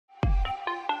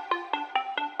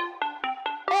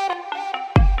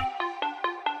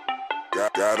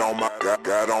got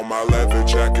on my leather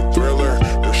jacket Thriller.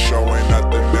 The show ain't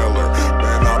nothing iller.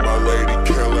 Man, I'm a lady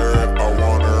killer. If I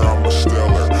want her, I'ma steal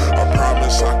her. I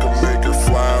promise I can make her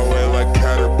fly away like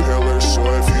caterpillars. So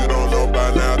if you don't know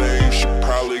by now, then you should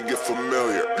probably get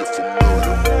familiar. So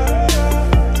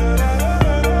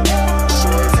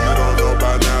if you don't know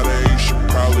by now, then you should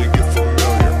probably get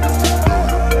familiar.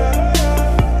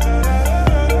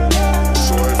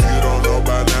 So if you don't know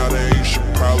by now, then you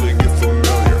should probably get familiar.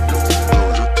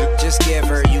 Just give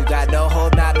her, you got no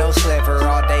hold, not no sliver.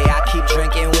 All day I keep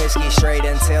drinking whiskey straight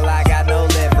until I got no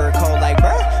liver. Cold like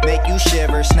bruh, make you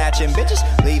shiver. Snatching bitches,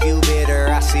 leave you bitter.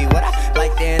 I see what I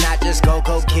like, then I just go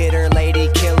get her. Lady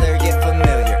killer, get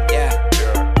familiar, yeah.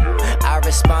 I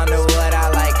respond to what I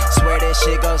like. Swear this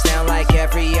shit goes down like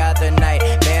every other night.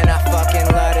 Man, I fucking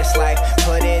love this life.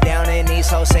 Put it down and these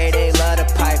hoes say they love the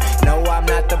pipe. No, I'm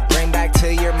not the bring back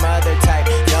to your mother type.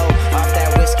 Yo, off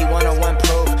that whiskey 101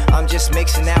 proof. I'm just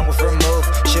mixing that with vermouth.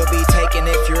 She'll be taken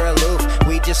if you're aloof.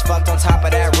 We just fucked on top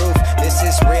of that roof. This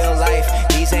is real life.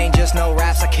 These ain't just no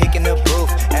raps I kick in the booth.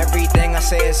 Everything I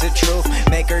say is the truth.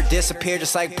 Make her disappear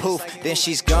just like poof. Then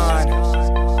she's gone.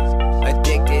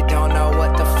 Addicted, don't know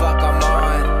what the fuck I'm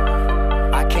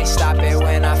on. I can't stop it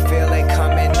when I feel it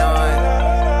coming on.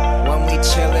 When we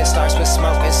chill, it starts with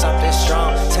smoking something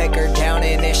strong. Take her down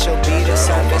and then she'll be the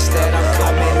surface that I'm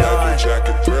coming on.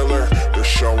 Jacket Thriller, the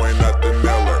show ain't nothing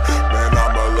iller. Man,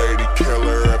 I'm a lady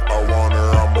killer. If I want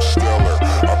her, I'ma steal her.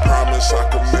 I promise I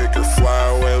can make her fly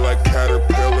away like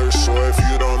caterpillars. So if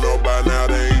you don't know by now,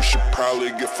 then you should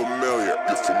probably get familiar.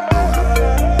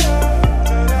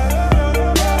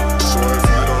 So if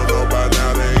you don't know by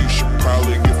now, then you should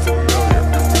probably get familiar.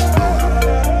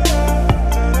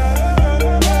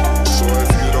 So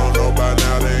if you don't know by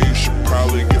now, then you should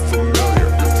probably get familiar.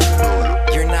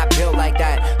 You're not built like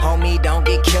that, homie, don't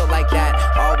get killed like that.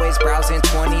 Always browsing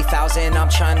 20,000, I'm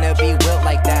trying to be built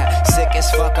like that. Sick as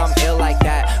fuck, I'm ill like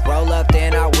that. Roll up,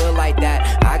 then I will like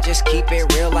that. I just keep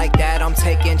it real like that. I'm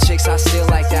taking chicks, I still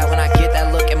like that. When I get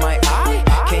that look in my eye,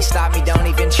 can't stop me, don't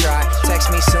even try.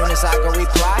 Text me soon as I go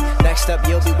reply. Next up,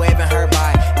 you'll be waving her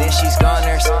by. Then she's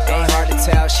goners, ain't hard to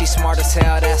tell. She's smart as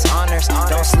hell, that's honors.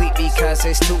 Don't sleep because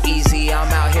it's too easy.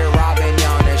 I'm out here robbing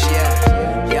yawners, yeah.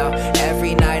 Yo,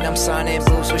 every night I'm signing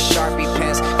boobs with Sharpie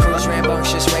pens. Cruise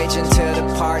rambunctious, raging till the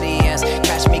party ends.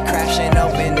 Catch me crashing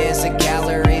open ends of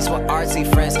galleries with artsy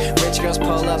friends. Rich girls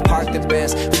pull up, park the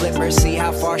Benz. Flip her, see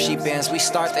how far she bends. We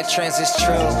start the trends, it's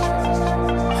true.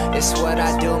 It's what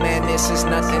I do, man, this is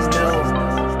nothing new.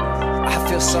 I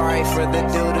feel sorry for the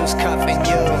dude who's cuffing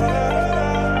you.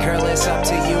 Girl, it's up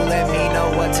to you, let me know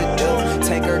what to do.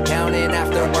 Take her down and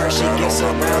afterwards she gets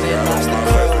around and loves the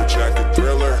crew.